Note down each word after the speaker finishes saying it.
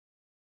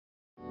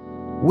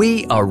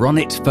We are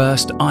Ronit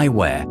Furst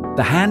Eyewear,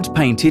 the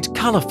hand-painted,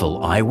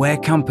 colourful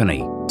eyewear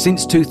company.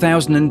 Since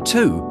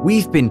 2002,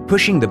 we've been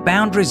pushing the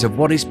boundaries of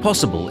what is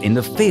possible in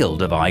the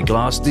field of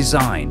eyeglass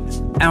design.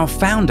 Our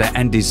founder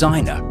and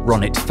designer,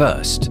 Ronit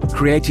Furst,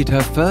 created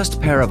her first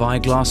pair of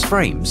eyeglass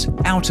frames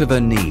out of a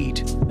need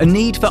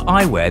for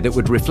eyewear that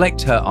would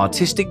reflect her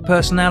artistic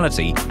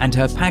personality and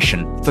her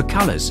passion for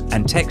colours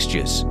and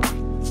textures.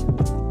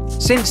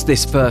 Since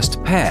this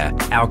first pair,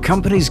 our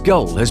company's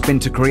goal has been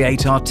to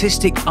create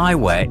artistic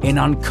eyewear in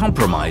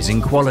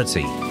uncompromising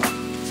quality.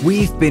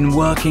 We've been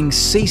working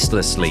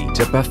ceaselessly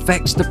to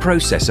perfect the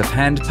process of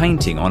hand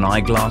painting on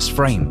eyeglass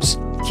frames,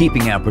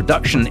 keeping our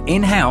production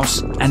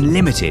in-house and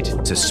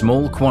limited to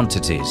small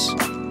quantities.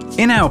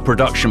 In our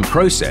production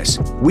process,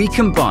 we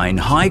combine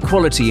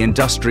high-quality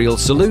industrial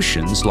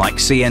solutions like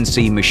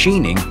CNC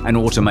machining and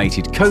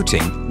automated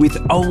coating with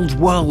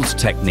old-world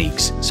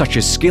techniques such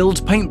as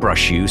skilled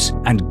paintbrush use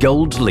and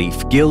gold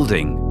leaf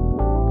gilding.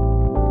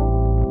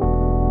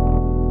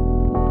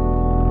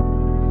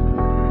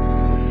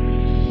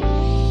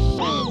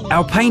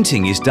 Our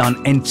painting is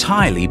done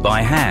entirely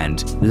by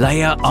hand,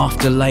 layer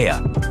after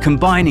layer,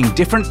 combining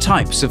different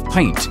types of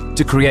paint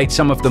to create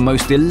some of the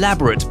most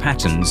elaborate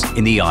patterns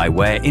in the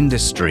eyewear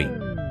industry.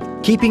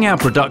 Keeping our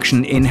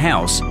production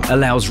in-house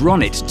allows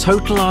Ronit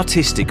total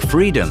artistic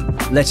freedom,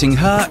 letting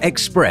her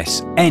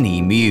express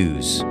any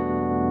muse.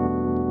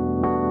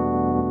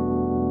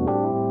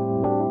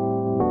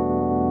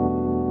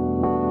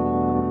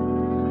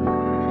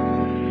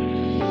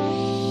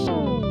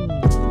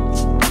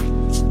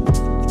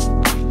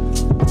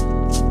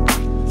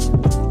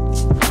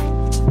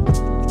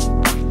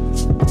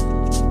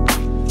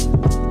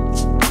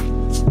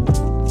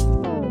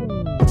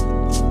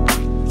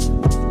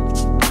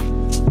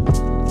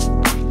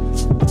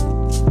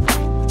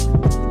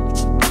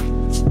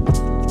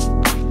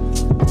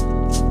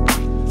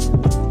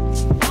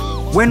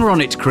 When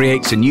Ronit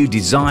creates a new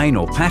design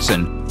or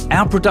pattern,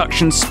 our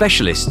production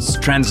specialists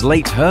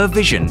translate her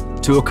vision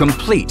to a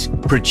complete,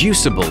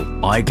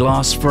 producible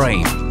eyeglass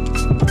frame.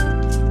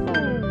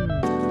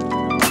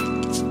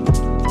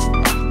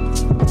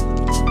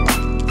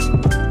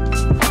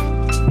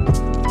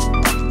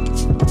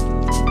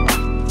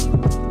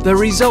 The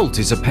result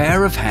is a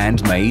pair of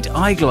handmade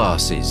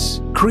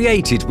eyeglasses,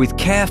 created with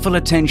careful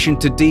attention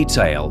to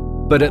detail,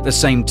 but at the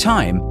same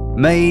time,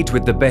 made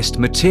with the best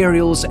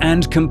materials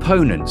and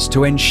components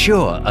to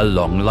ensure a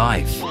long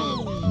life.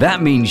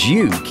 That means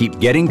you keep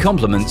getting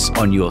compliments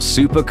on your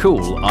super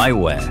cool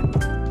eyewear.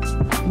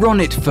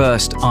 Ronit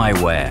Furst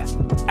Eyewear,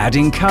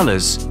 adding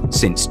colours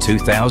since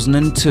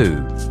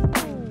 2002.